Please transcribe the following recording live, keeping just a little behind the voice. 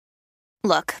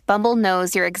Look, Bumble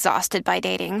knows you're exhausted by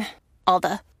dating. All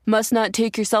the must not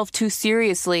take yourself too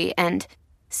seriously and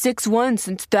 6'1"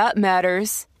 since that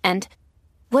matters. And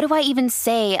what do I even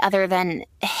say other than,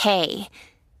 hey?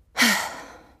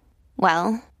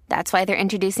 Well, that's why they're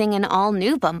introducing an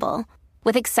all-new Bumble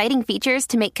with exciting features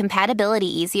to make compatibility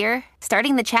easier,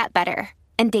 starting the chat better,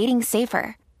 and dating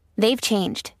safer. They've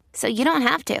changed, so you don't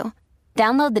have to.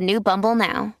 Download the new Bumble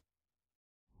now.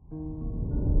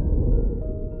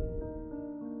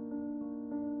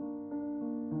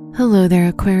 Hello there,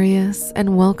 Aquarius,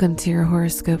 and welcome to your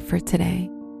horoscope for today,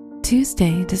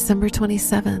 Tuesday, December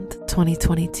 27th,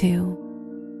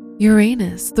 2022.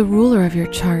 Uranus, the ruler of your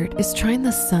chart, is trine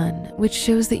the sun, which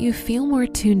shows that you feel more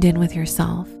tuned in with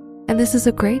yourself, and this is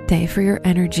a great day for your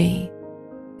energy.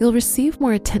 You'll receive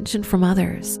more attention from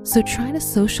others, so try to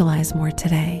socialize more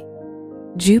today.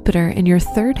 Jupiter in your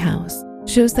third house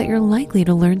shows that you're likely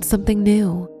to learn something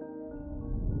new.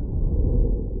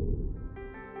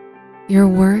 Your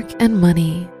work and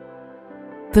money.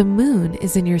 The moon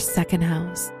is in your second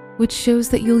house, which shows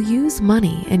that you'll use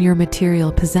money and your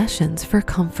material possessions for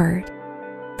comfort.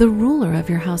 The ruler of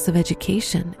your house of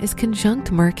education is conjunct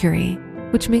Mercury,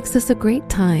 which makes this a great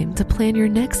time to plan your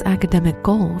next academic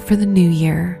goal for the new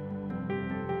year.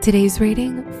 Today's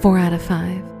rating, 4 out of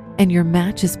 5, and your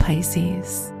match is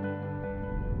Pisces.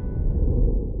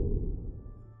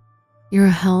 Your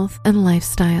health and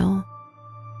lifestyle.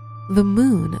 The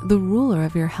moon, the ruler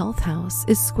of your health house,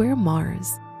 is square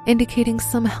Mars, indicating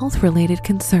some health-related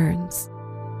concerns.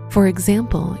 For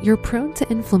example, you're prone to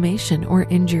inflammation or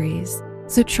injuries,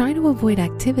 so try to avoid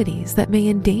activities that may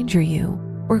endanger you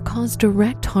or cause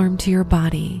direct harm to your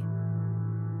body.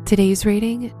 Today's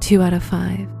rating, 2 out of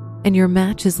 5, and your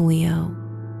match is Leo.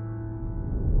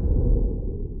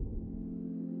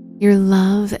 Your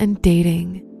love and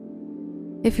dating.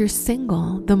 If you're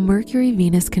single, the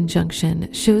Mercury-Venus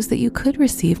conjunction shows that you could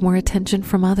receive more attention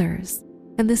from others,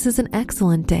 and this is an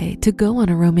excellent day to go on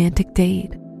a romantic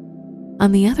date.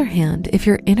 On the other hand, if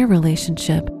you're in a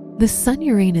relationship, the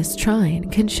Sun-Uranus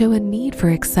trine can show a need for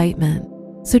excitement,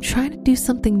 so try to do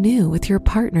something new with your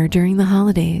partner during the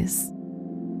holidays.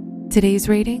 Today's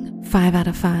rating, 5 out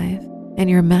of 5, and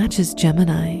your match is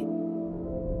Gemini.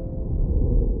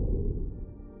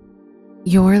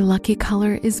 Your lucky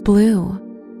color is blue.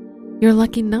 Your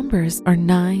lucky numbers are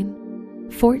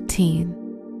 9,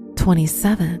 14,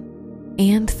 27,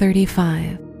 and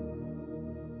 35.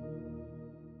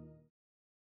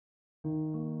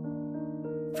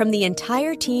 From the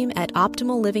entire team at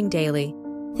Optimal Living Daily,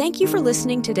 thank you for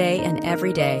listening today and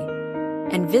every day.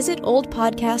 And visit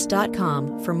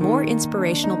oldpodcast.com for more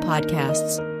inspirational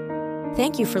podcasts.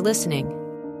 Thank you for listening.